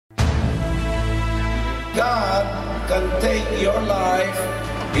God can take your life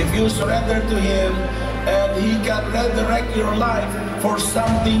if you surrender to Him, and He can resurrect your life for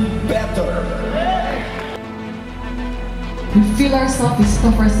something better. We fill ourselves, we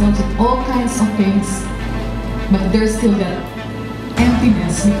stuff ourselves with all kinds of things, but there's still that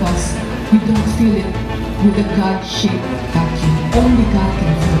emptiness because we don't fill it with the God-shaped vacuum. Only God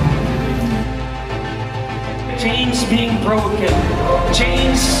can fill that. Chains being broken,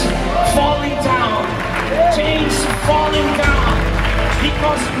 chains falling down, chains falling down,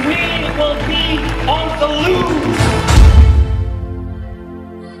 because we will be on the loose.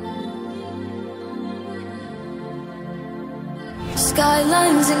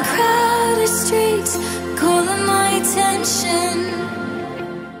 Skylines and crowded streets calling my attention.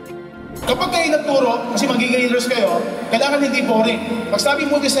 Kapag kayo nagturo, kasi magiging leaders kayo, kailangan hindi boring. Pag sabi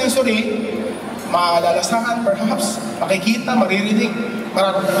multisensory, malalasahan, perhaps, makikita, maririnig,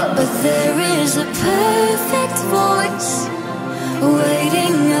 mararamdaman. But there is a perfect voice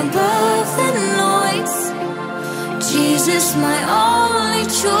waiting above the noise. Jesus, my only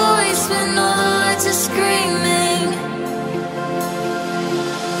choice when all the lights are screaming.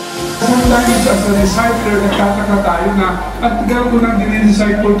 Sometimes as a discipler, nagtataka tayo na at tagal ko nang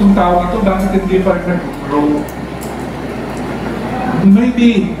dinidisciple itong tao na ito, bakit hindi pa rin nag-grow?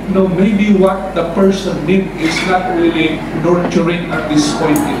 Maybe what the person needs is not really nurturing at this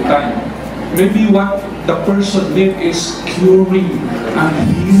point in time. Maybe what the person needs is curing and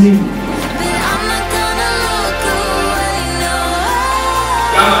healing.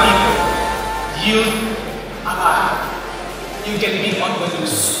 Young people, youth, you can be on the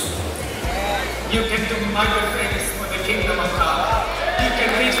loose. You can do mighty things for the kingdom of God. You can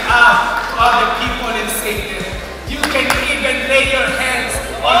reach out to other people and save them. You can even lay your hands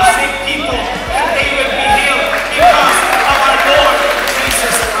on sick people and they will be healed because of our Lord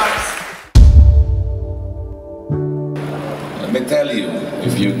Jesus Christ. Let me tell you,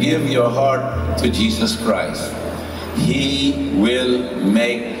 if you give your heart to Jesus Christ, He will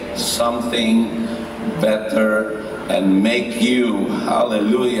make something better and make you,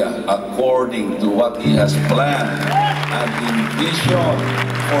 hallelujah, according to what He has planned and envisioned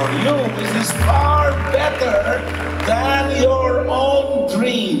for you. This is far better than your own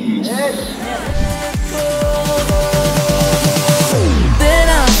dreams. Yes.